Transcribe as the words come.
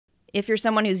If you're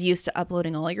someone who's used to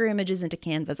uploading all your images into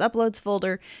Canva's Uploads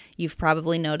folder, you've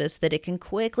probably noticed that it can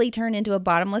quickly turn into a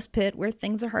bottomless pit where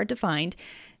things are hard to find.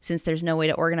 Since there's no way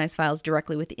to organize files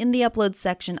directly within the Uploads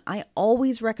section, I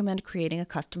always recommend creating a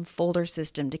custom folder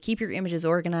system to keep your images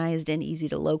organized and easy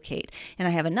to locate. And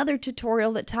I have another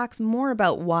tutorial that talks more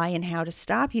about why and how to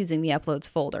stop using the Uploads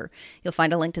folder. You'll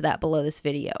find a link to that below this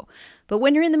video. But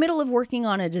when you're in the middle of working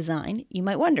on a design, you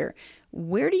might wonder,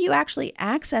 where do you actually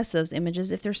access those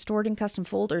images if they're stored in custom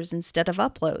folders instead of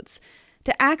uploads?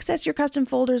 To access your custom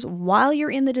folders while you're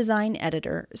in the design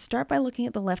editor, start by looking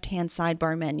at the left-hand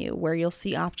sidebar menu where you'll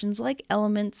see options like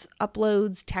Elements,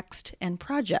 Uploads, Text, and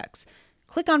Projects.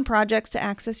 Click on Projects to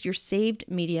access your saved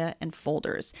media and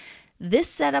folders. This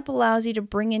setup allows you to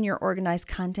bring in your organized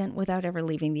content without ever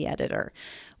leaving the editor.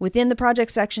 Within the project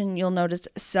section, you'll notice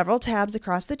several tabs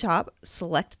across the top.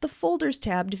 Select the Folders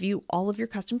tab to view all of your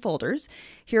custom folders.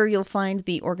 Here you'll find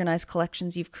the organized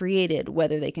collections you've created,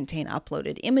 whether they contain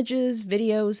uploaded images,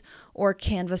 videos, or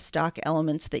Canva stock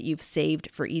elements that you've saved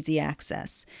for easy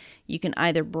access. You can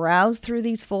either browse through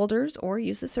these folders or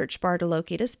use the search bar to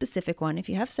locate a specific one if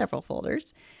you have several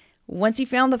folders. Once you've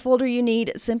found the folder you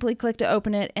need, simply click to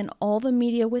open it and all the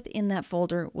media within that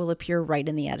folder will appear right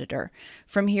in the editor.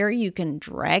 From here, you can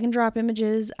drag and drop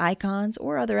images, icons,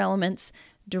 or other elements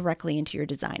directly into your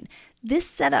design. This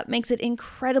setup makes it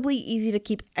incredibly easy to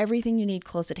keep everything you need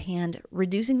close at hand,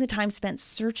 reducing the time spent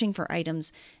searching for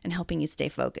items and helping you stay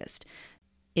focused.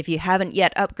 If you haven't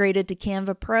yet upgraded to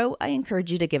Canva Pro, I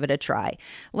encourage you to give it a try.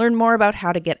 Learn more about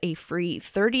how to get a free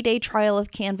 30-day trial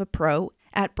of Canva Pro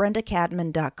at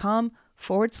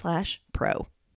brendacadman.com/pro.